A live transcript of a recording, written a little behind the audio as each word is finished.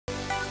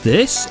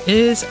This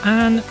is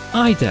an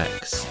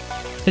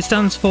IDEX. It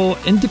stands for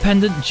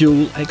Independent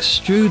Dual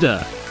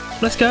Extruder.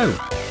 Let's go!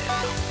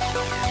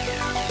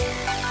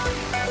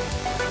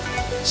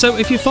 So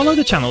if you follow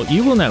the channel,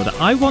 you will know that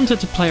I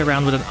wanted to play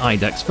around with an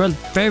IDEX for a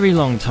very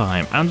long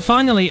time, and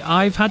finally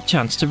I've had a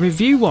chance to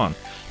review one.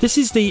 This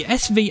is the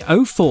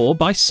SV04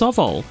 by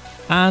SOVOL,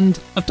 and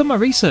I've done my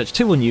research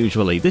too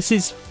unusually. This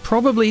is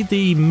probably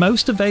the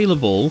most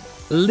available,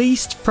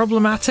 least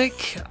problematic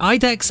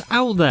IDEX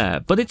out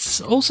there, but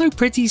it's also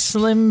pretty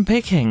slim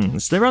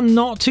pickings. There are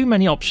not too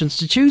many options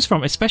to choose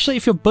from, especially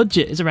if your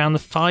budget is around the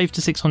 $500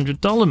 to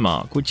 $600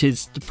 mark, which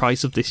is the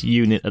price of this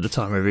unit at the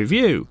time of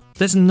review.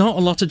 There's not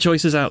a lot of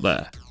choices out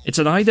there. It's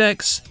an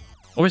IDEX,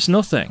 or it's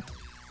nothing.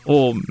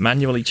 Or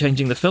manually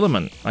changing the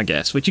filament, I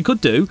guess, which you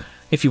could do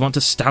if you want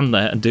to stand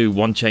there and do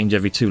one change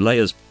every 2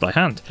 layers by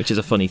hand, which is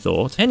a funny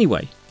thought.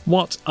 Anyway,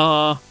 what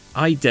are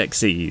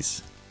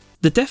IDEXs?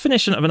 The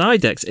definition of an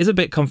IDEX is a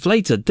bit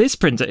conflated. This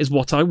printer is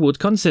what I would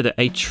consider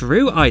a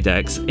true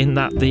IDEX in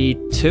that the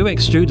 2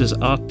 extruders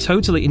are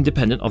totally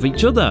independent of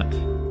each other.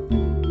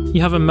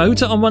 You have a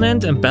motor on one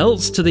end and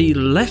belts to the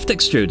left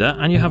extruder,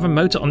 and you have a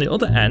motor on the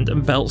other end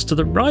and belts to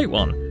the right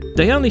one.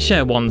 They only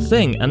share one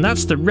thing, and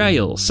that's the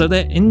rail, so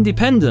they're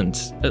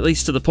independent, at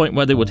least to the point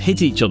where they would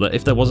hit each other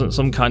if there wasn't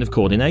some kind of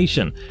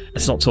coordination.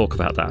 Let's not talk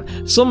about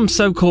that. Some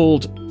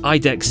so-called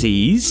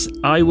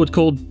IDEXs I would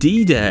call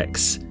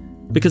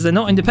DDEX, because they're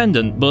not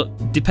independent,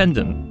 but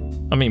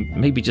dependent. I mean,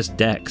 maybe just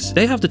DEX.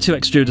 They have the 2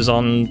 extruders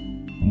on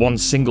one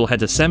single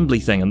head assembly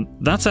thing, and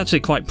that's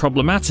actually quite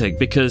problematic,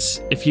 because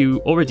if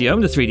you already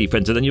own a 3D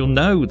printer, then you'll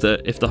know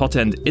that if the hot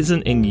end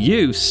isn't in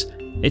use,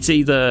 it's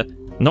either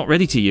not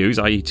ready to use,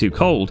 i.e. too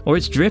cold, or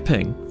it's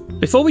dripping.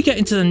 Before we get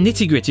into the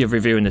nitty-gritty of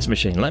reviewing this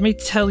machine, let me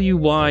tell you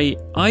why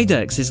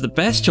IDEX is the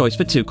best choice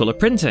for 2-color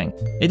printing.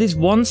 It is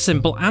one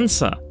simple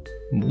answer.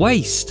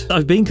 Waste.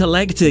 I've been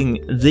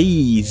collecting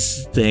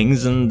these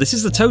things, and this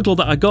is the total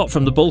that I got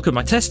from the bulk of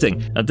my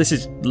testing. This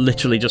is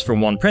literally just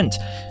from one print.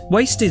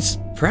 Waste is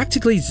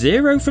practically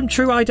zero from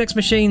true IDEX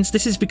machines.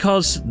 This is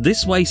because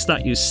this waste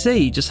that you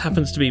see just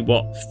happens to be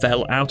what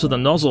fell out of the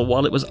nozzle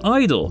while it was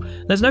idle.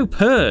 There's no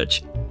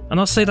purge. And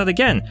I'll say that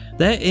again,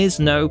 there is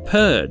no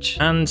purge.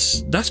 And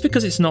that's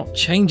because it's not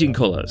changing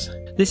colours.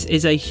 This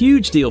is a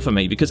huge deal for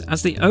me because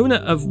as the owner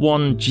of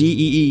one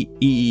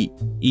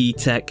GEE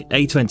Tech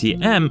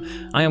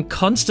A20M, I am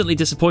constantly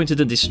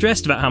disappointed and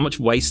distressed about how much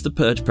waste the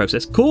purge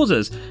process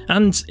causes,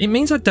 and it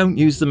means I don't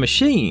use the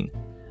machine.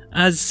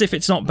 As if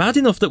it's not bad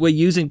enough that we're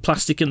using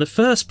plastic in the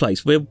first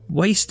place, we're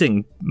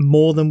wasting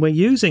more than we're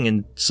using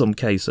in some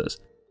cases.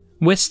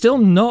 We're still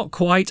not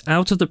quite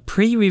out of the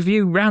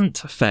pre-review rant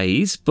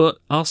phase, but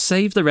I'll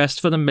save the rest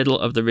for the middle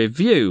of the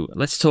review.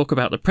 Let's talk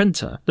about the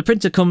printer. The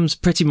printer comes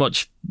pretty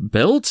much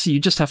built. You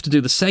just have to do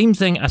the same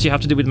thing as you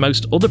have to do with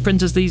most other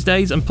printers these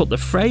days and put the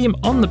frame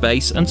on the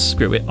base and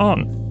screw it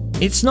on.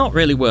 It's not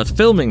really worth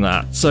filming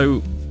that,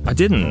 so I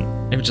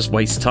didn't. It would just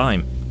waste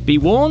time. Be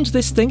warned,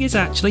 this thing is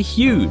actually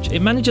huge.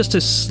 It manages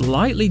to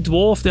slightly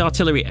dwarf the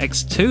Artillery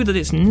X2 that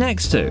it's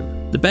next to.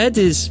 The bed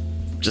is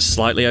just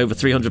slightly over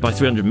 300 by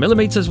 300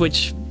 millimeters,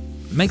 which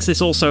makes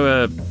this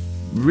also a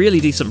really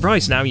decent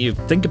price now you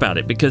think about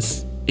it,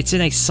 because it's in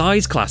a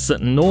size class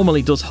that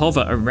normally does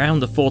hover around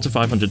the $400 to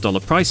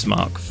 $500 price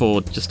mark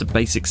for just a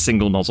basic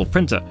single nozzle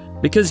printer.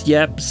 Because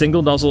yep,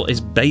 single nozzle is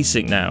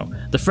basic now.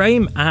 The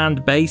frame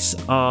and base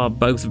are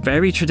both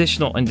very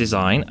traditional in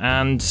design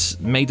and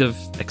made of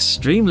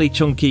extremely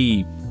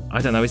chunky,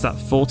 I don't know, is that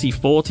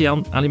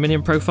 40/40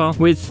 aluminium profile?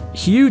 With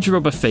huge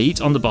rubber feet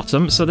on the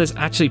bottom, so there's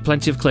actually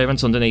plenty of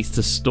clearance underneath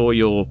to store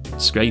your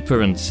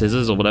scraper and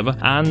scissors or whatever.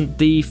 And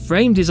the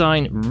frame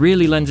design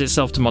really lends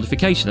itself to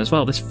modification as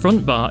well. This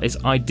front bar is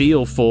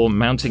ideal for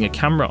mounting a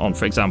camera on,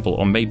 for example,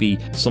 or maybe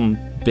some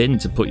bin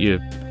to put your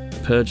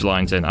purge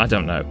lines in, I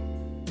don't know.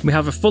 We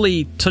have a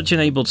fully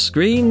touch-enabled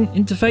screen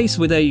interface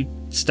with a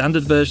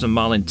standard version of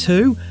Marlin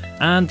 2,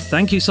 and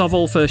thank you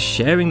SOVOL for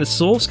sharing the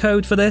source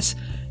code for this.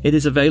 It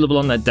is available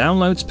on their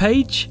downloads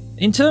page.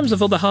 In terms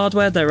of other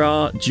hardware, there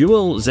are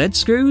dual Z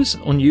screws,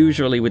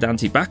 unusually with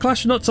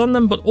anti-backlash nuts on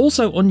them, but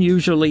also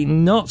unusually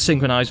not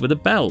synchronized with a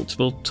belt.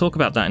 We'll talk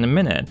about that in a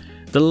minute.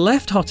 The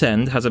left hot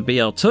end has a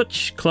BL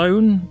Touch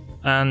clone,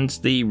 and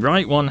the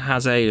right one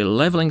has a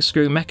leveling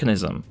screw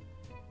mechanism.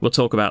 We'll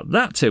talk about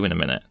that too in a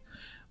minute.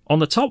 On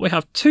the top we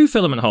have 2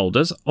 filament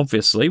holders,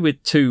 obviously,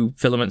 with 2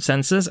 filament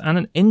sensors and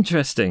an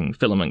interesting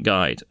filament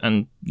guide.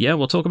 And yeah,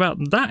 we'll talk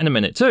about that in a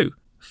minute too.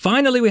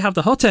 Finally, we have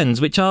the hot ends,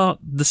 which are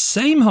the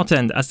same hot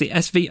end as the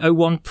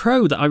SV01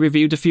 Pro that I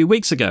reviewed a few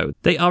weeks ago.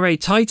 They are a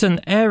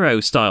Titan Aero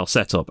style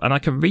setup, and I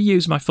can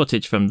reuse my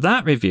footage from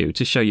that review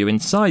to show you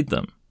inside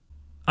them.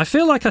 I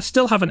feel like I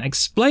still haven't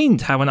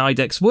explained how an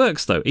IDEX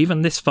works though,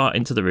 even this far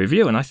into the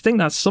review, and I think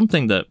that's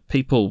something that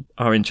people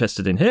are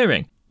interested in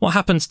hearing. What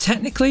happens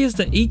technically is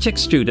that each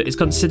extruder is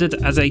considered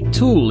as a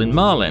tool in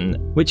Marlin,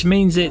 which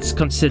means it's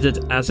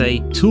considered as a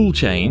tool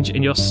change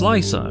in your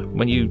slicer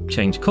when you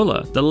change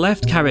colour. The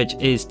left carriage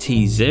is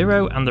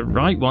T0 and the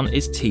right one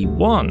is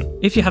T1.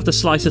 If you have the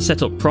slicer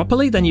set up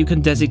properly, then you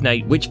can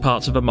designate which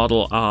parts of a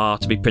model are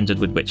to be printed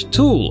with which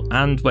tool,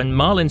 and when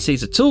Marlin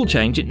sees a tool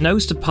change, it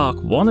knows to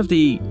park one of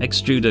the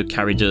extruder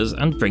carriages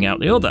and bring out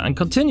the other and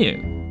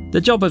continue. The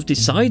job of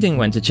deciding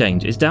when to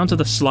change is down to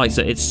the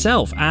slicer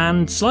itself,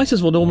 and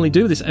slicers will normally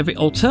do this every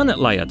alternate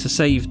layer to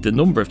save the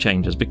number of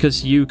changes,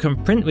 because you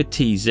can print with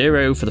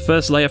T0 for the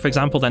first layer, for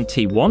example, then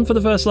T1 for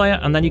the first layer,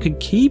 and then you can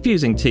keep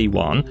using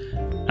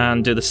T1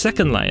 and do the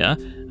second layer,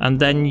 and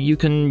then you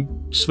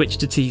can switch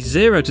to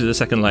T0 to do the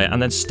second layer, and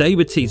then stay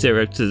with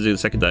T0 to do the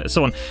second layer, and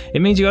so on.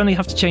 It means you only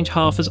have to change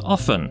half as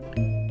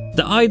often.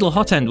 The idle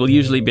hot end will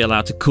usually be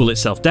allowed to cool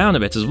itself down a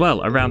bit as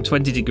well, around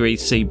 20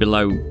 degrees C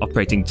below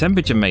operating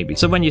temperature maybe.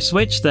 So when you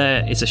switch,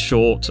 there is a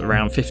short,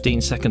 around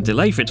 15-second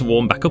delay for it to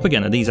warm back up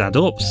again, and these add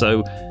up,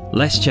 so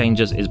less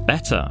changes is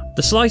better.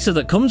 The slicer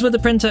that comes with the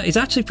printer is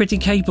actually pretty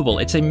capable.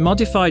 It's a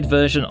modified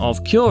version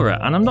of Cura,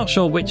 and I'm not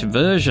sure which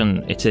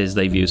version it is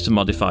they've used to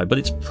modify, but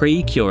it's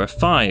pre-Cura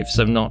 5,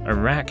 so not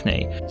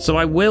Arachne. So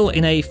I will,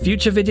 in a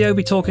future video,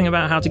 be talking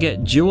about how to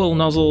get dual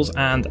nozzles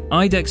and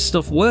IDEX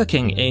stuff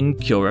working in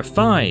Cura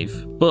 5.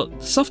 But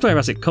the software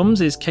as it comes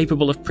is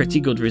capable of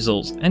pretty good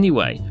results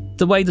anyway.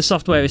 The way the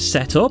software is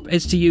set up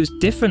is to use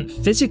different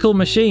physical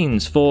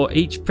machines for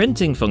each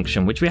printing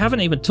function, which we haven't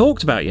even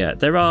talked about yet.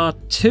 There are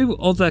two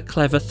other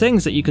clever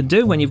things that you can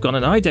do when you've got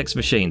an IDEX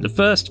machine. The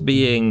first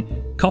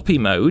being copy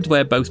mode,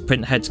 where both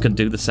print heads can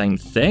do the same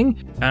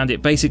thing, and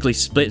it basically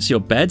splits your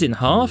bed in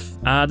half.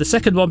 The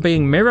second one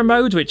being mirror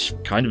mode, which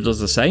kind of does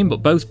the same,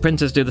 but both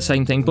printers do the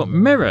same thing but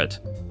mirrored,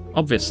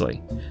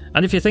 obviously.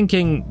 And if you're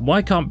thinking,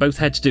 why can't both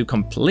heads do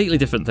completely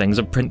different things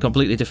and print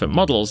completely different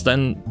models,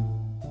 then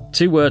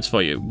two words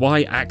for you: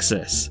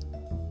 Y-axis.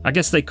 I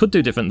guess they could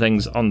do different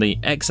things on the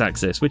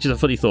X-axis, which is a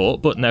funny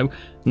thought, but no,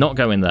 not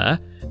going there.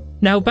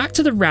 Now back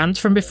to the rant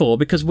from before,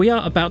 because we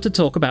are about to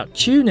talk about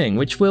tuning,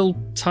 which will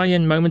tie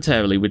in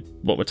momentarily with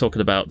what we're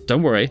talking about,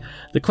 don't worry.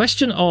 The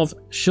question of,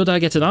 should I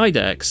get an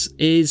IDEX,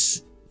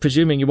 is,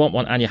 presuming you want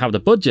one and you have the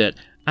budget,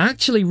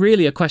 actually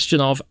really a question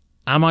of,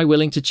 am I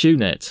willing to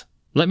tune it?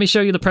 Let me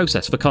show you the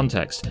process for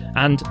context,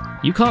 and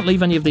you can't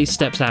leave any of these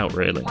steps out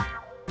really.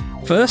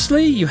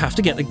 Firstly, you have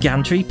to get the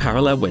gantry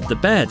parallel with the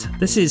bed.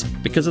 This is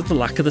because of the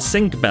lack of the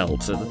sync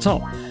belt at the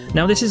top.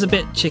 Now this is a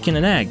bit chicken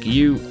and egg.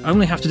 You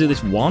only have to do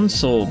this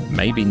once or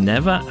maybe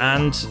never,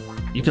 and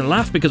you can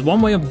laugh because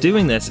one way of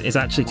doing this is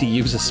actually to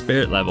use a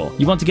spirit level.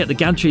 You want to get the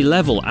gantry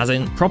level, as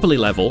in properly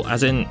level,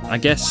 as in, I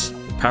guess,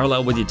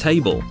 parallel with your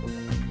table.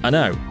 I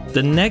know.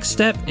 The next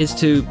step is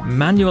to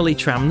manually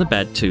tram the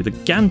bed to the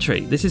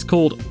gantry. This is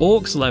called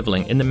aux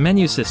leveling in the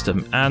menu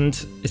system,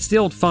 and it's the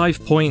old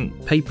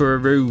 5-point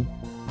paper-a-roo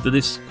that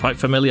is quite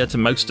familiar to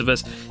most of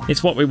us.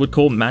 It's what we would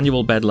call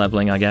manual bed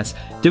leveling, I guess.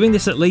 Doing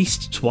this at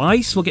least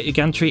twice will get your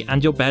gantry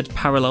and your bed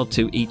parallel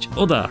to each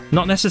other.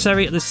 Not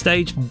necessary at this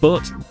stage,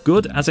 but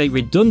good as a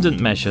redundant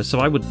measure, so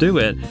I would do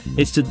it,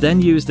 is to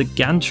then use the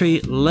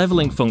gantry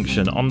leveling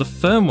function on the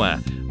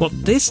firmware. What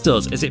this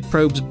does is it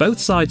probes both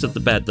sides of the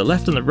bed, the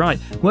left and the right,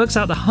 works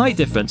out the height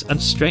difference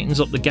and straightens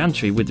up the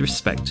gantry with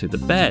respect to the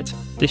bed.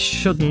 This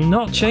should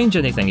not change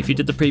anything if you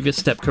did the previous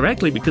step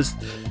correctly, because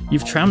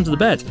you've trammed the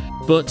bed,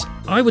 but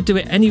I would do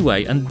it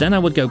anyway, and then I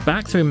would go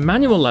back through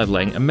manual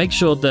leveling and make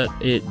sure that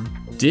it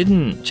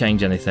didn't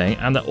change anything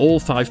and that all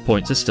 5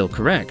 points are still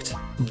correct.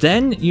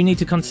 Then you need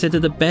to consider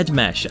the bed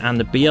mesh and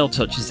the BL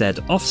Touch Z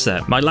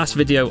offset. My last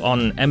video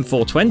on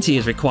M420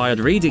 is required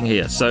reading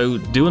here, so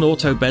do an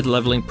auto bed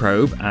leveling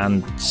probe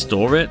and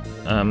store it,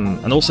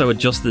 and also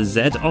adjust the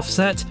Z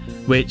offset,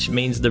 which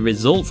means the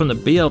result from the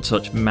BL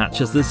Touch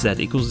matches the Z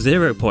equals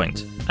 0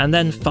 point. And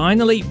then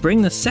finally,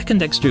 bring the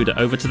second extruder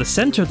over to the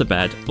center of the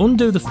bed,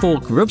 undo the 4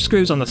 grub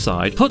screws on the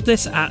side, put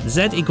this at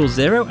Z equals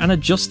 0 and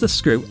adjust the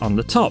screw on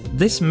the top.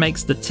 This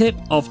makes the tip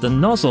of the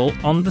nozzle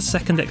on the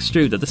second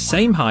extruder the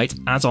same height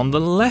as on the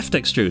left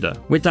extruder.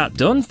 With that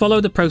done,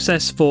 follow the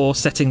process for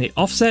setting the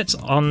offsets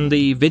on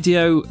the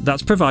video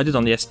that's provided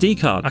on the SD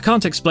card. I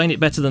can't explain it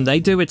better than they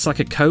do. It's like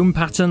a comb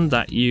pattern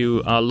that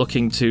you are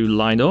looking to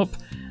line up.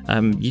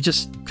 You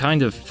just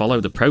kind of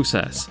follow the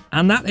process.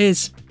 And that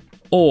is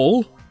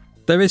all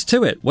there is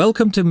to it.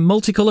 Welcome to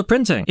multicolour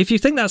printing. If you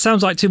think that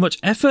sounds like too much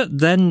effort,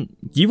 then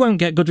you won't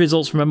get good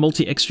results from a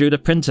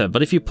multi-extruder printer,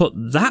 but if you put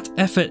that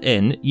effort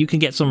in, you can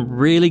get some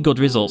really good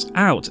results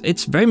out.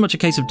 It's very much a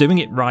case of doing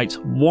it right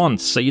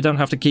once, so you don't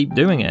have to keep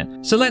doing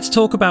it. So let's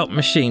talk about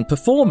machine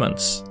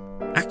performance.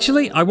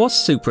 Actually, I was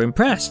super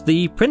impressed.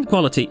 The print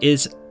quality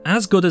is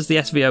as good as the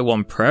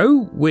SV01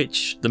 Pro,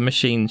 which the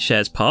machine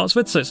shares parts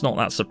with, so it's not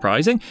that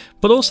surprising,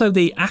 but also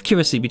the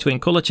accuracy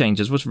between colour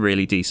changes was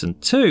really decent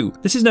too.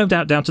 This is no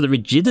doubt down to the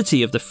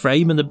rigidity of the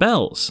frame and the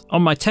belts.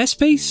 On my test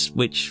piece,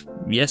 which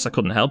yes, I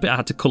couldn't help it, I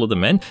had to colour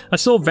them in. I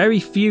saw very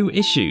few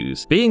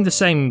issues. Being the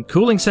same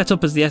cooling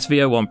setup as the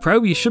SV01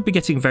 Pro, you should be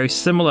getting very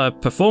similar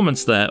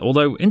performance there,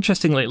 although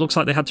interestingly it looks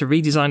like they had to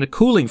redesign the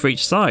cooling for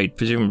each side,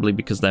 presumably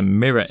because they're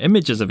mirror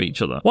images of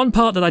each other. One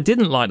part that I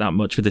didn't like that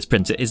much with this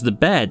printer is the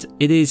bed.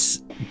 It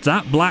is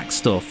that black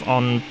stuff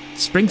on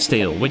spring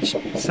steel, which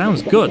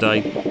sounds good. I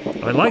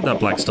like that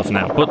black stuff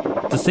now,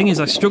 but the thing is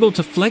I struggle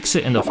to flex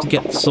it enough to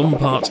get some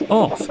parts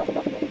off.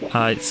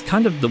 It's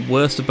kind of the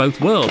worst of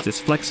both worlds. It's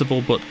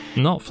flexible but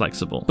not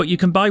flexible. But you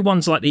can buy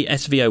ones like the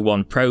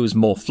SV01 Pro's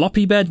more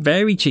floppy bed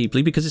very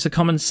cheaply because it's a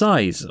common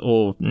size,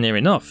 or near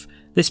enough.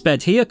 This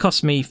bed here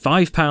cost me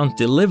 £5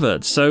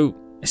 delivered, so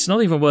it's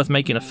not even worth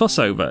making a fuss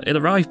over. It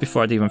arrived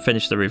before I'd even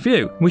finished the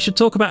review. We should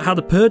talk about how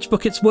the purge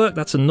buckets work.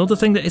 That's another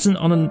thing that isn't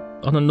on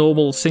a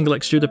normal single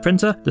extruder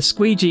printer. The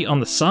squeegee on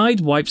the side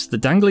wipes the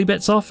dangly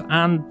bits off,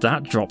 and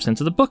that drops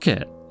into the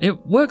bucket.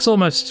 It works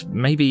almost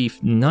maybe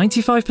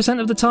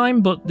 95% of the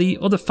time, but the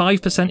other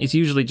 5% is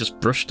usually just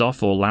brushed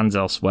off or lands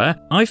elsewhere.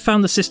 I've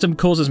found the system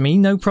causes me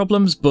no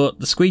problems, but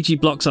the squeegee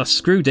blocks are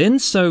screwed in,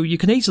 so you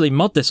can easily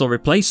mod this or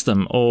replace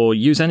them, or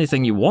use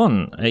anything you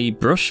want, a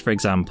brush for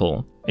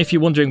example. If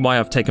you're wondering why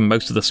I've taken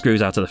most of the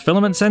screws out of the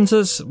filament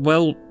sensors,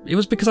 well, it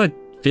was because I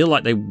feel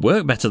like they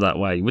work better that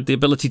way, with the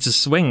ability to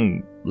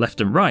swing left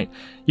and right.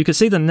 You can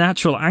see the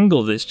natural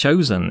angle that it's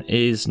chosen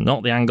is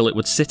not the angle it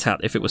would sit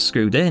at if it was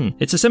screwed in.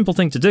 It's a simple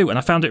thing to do, and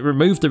I found it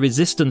removed the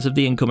resistance of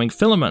the incoming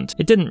filament.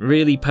 It didn't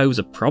really pose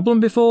a problem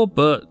before,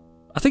 but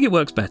I think it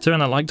works better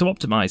and I like to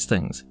optimize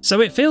things. So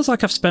it feels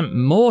like I've spent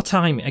more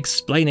time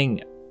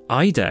explaining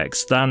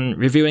IDEX than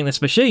reviewing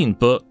this machine,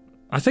 but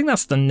I think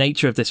that's the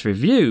nature of this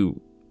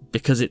review,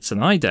 because it's an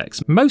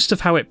IDEX. Most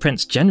of how it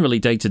prints generally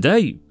day to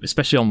day,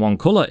 especially on one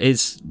colour,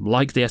 is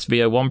like the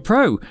SV01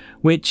 Pro,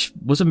 which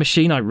was a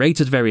machine I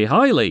rated very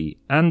highly,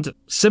 and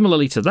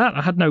similarly to that,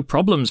 I had no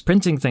problems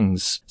printing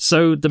things.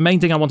 So the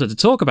main thing I wanted to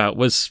talk about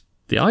was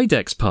the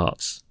IDEX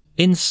parts.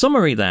 In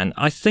summary then,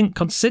 I think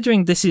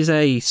considering this is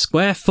a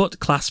square foot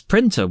class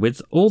printer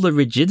with all the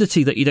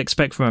rigidity that you'd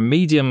expect from a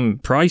medium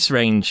price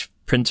range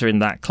printer in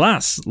that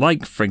class,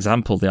 like for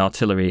example the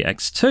Artillery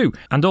X2,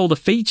 and all the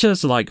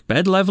features like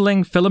bed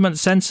leveling, filament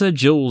sensor,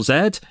 dual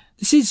Z,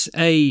 this is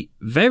a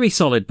very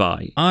solid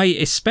buy. I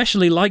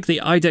especially like the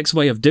IDEX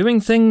way of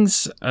doing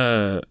things,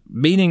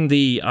 meaning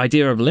the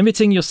idea of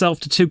limiting yourself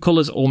to 2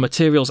 colours or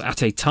materials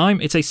at a time.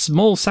 It's a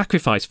small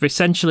sacrifice for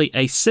essentially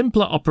a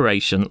simpler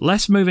operation,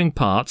 less moving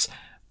parts,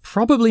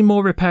 probably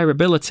more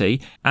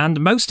repairability, and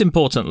most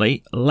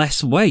importantly,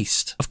 less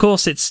waste. Of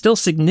course, it's still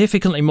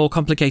significantly more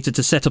complicated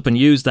to set up and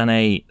use than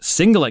a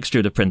single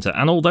extruder printer,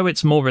 and although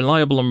it's more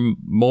reliable and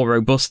more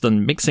robust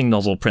than mixing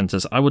nozzle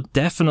printers, I would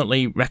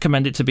definitely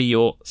recommend it to be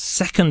your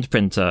second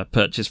printer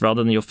purchase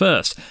rather than your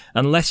first,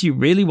 unless you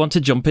really want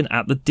to jump in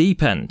at the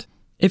deep end.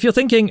 If you're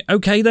thinking,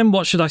 okay then,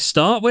 what should I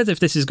start with if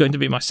this is going to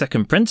be my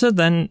second printer,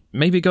 then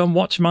maybe go and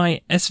watch my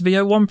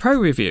SV01 Pro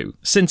review,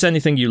 since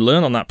anything you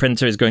learn on that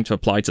printer is going to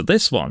apply to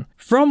this one.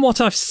 From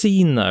what I've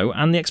seen though,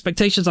 and the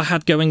expectations I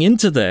had going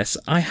into this,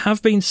 I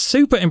have been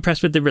super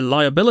impressed with the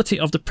reliability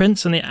of the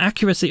prints and the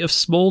accuracy of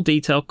small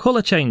detail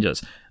colour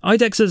changes.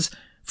 IDEXs,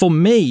 for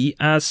me,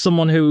 as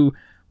someone who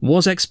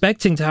was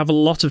expecting to have a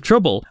lot of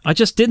trouble, I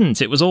just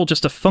didn't. It was all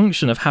just a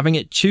function of having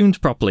it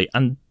tuned properly,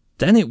 and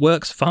then it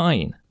works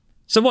fine.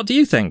 So what do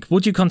you think?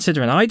 Would you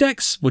consider an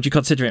IDEX? Would you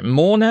consider it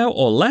more now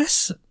or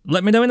less?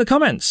 Let me know in the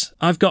comments.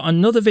 I've got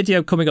another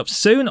video coming up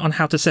soon on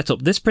how to set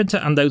up this printer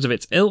and those of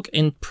its ilk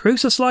in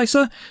Prusa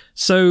Slicer,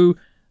 so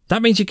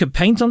that means you can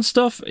paint on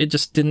stuff. It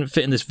just didn't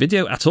fit in this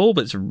video at all,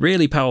 but it's a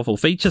really powerful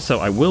feature, so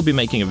I will be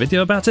making a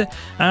video about it,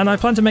 and I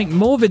plan to make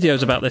more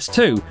videos about this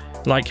too,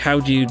 like how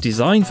do you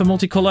design for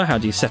multicolour, how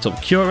do you set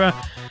up Cura.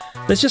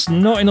 There's just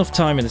not enough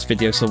time in this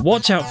video, so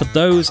watch out for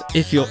those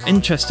if you're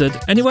interested.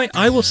 Anyway,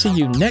 I will see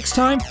you next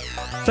time.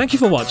 Thank you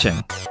for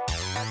watching.